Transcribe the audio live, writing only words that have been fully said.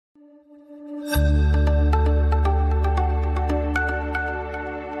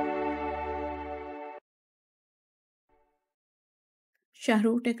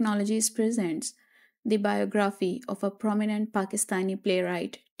Shahruh Technologies presents the biography of a prominent Pakistani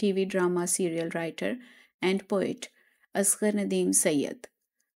playwright, TV drama serial writer, and poet, Ashfaq Nadeem Sayyed.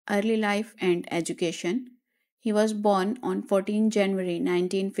 Early life and education. He was born on 14 January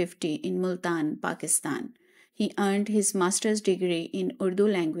 1950 in Multan, Pakistan. He earned his master's degree in Urdu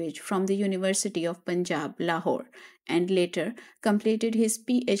language from the University of Punjab, Lahore, and later completed his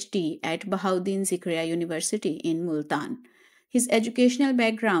PhD at Bahauddin Zikriya University in Multan. His educational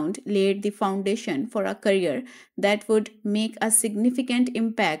background laid the foundation for a career that would make a significant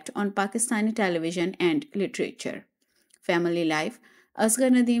impact on Pakistani television and literature. Family life.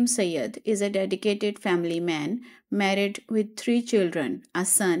 Asghar Nadeem Sayyed is a dedicated family man, married with three children, a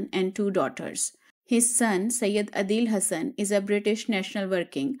son and two daughters. His son, Sayyid Adil Hassan, is a British national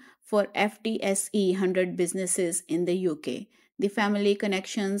working for FTSE 100 businesses in the UK. The family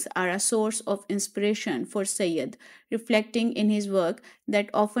connections are a source of inspiration for Sayyid, reflecting in his work that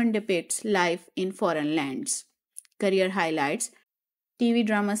often depicts life in foreign lands. Career highlights. TV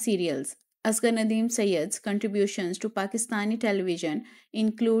drama serials. Asghar Nadeem Sayyed's contributions to Pakistani television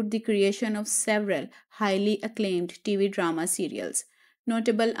include the creation of several highly acclaimed TV drama serials.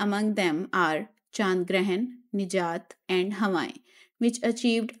 Notable among them are Chand Grahan, Nijat, and Hawaii, which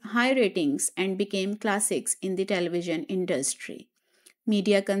achieved high ratings and became classics in the television industry.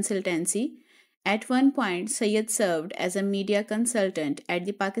 Media consultancy. At one point, Sayyed served as a media consultant at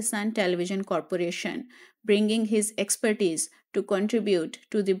the Pakistan Television Corporation, bringing his expertise to contribute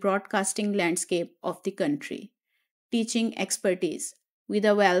to the broadcasting landscape of the country. Teaching expertise. With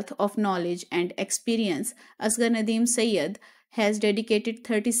a wealth of knowledge and experience, Asghar Nadeem Sayyed has dedicated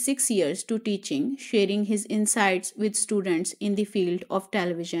 36 years to teaching, sharing his insights with students in the field of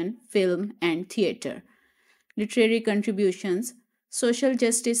television, film, and theatre. Literary contributions. Social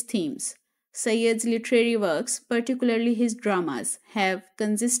justice themes. Sayyed's literary works, particularly his dramas, have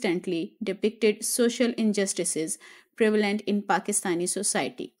consistently depicted social injustices prevalent in Pakistani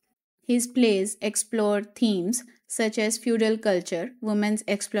society. His plays explore themes such as feudal culture, women's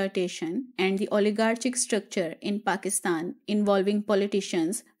exploitation, and the oligarchic structure in Pakistan involving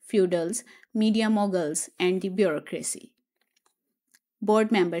politicians, feudals, media moguls, and the bureaucracy.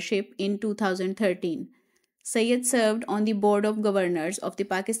 Board membership in 2013. Sayyed served on the Board of Governors of the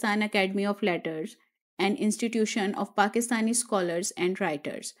Pakistan Academy of Letters, an institution of Pakistani scholars and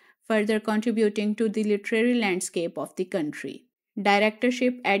writers, further contributing to the literary landscape of the country.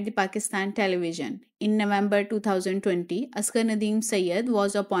 Directorship at the Pakistan Television. In November 2020, Asghar Nadeem Sayyed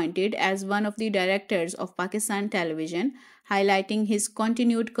was appointed as one of the directors of Pakistan Television, highlighting his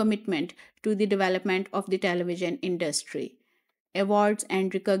continued commitment to the development of the television industry. Awards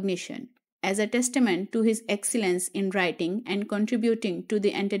and recognition. As a testament to his excellence in writing and contributing to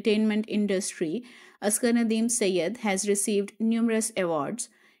the entertainment industry, Asghar Nadeem Sayyed has received numerous awards,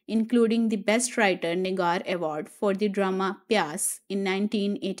 including the Best Writer Nigar Award for the drama Pyas in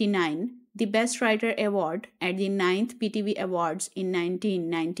 1989, the Best Writer Award at the 9th PTV Awards in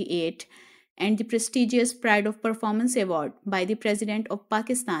 1998, and the prestigious Pride of Performance Award by the President of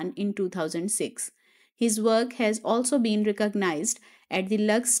Pakistan in 2006. His work has also been recognized at the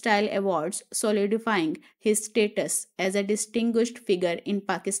Lux Style Awards, solidifying his status as a distinguished figure in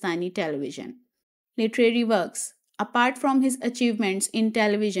Pakistani television. Literary works. Apart from his achievements in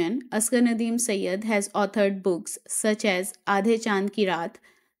television, Asghar Nadeem Sayyed has authored books such as Aadhe Chand Ki Raat,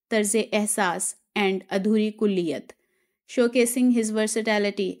 Tarz-e-Ehsaas, and Adhuri Kulliyat, showcasing his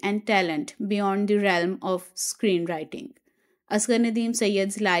versatility and talent beyond the realm of screenwriting. Asghar Nadeem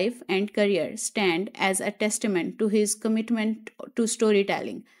Sayyed's life and career stand as a testament to his commitment to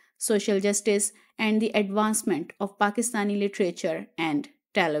storytelling, social justice, and the advancement of Pakistani literature and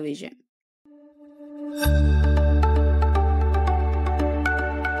television.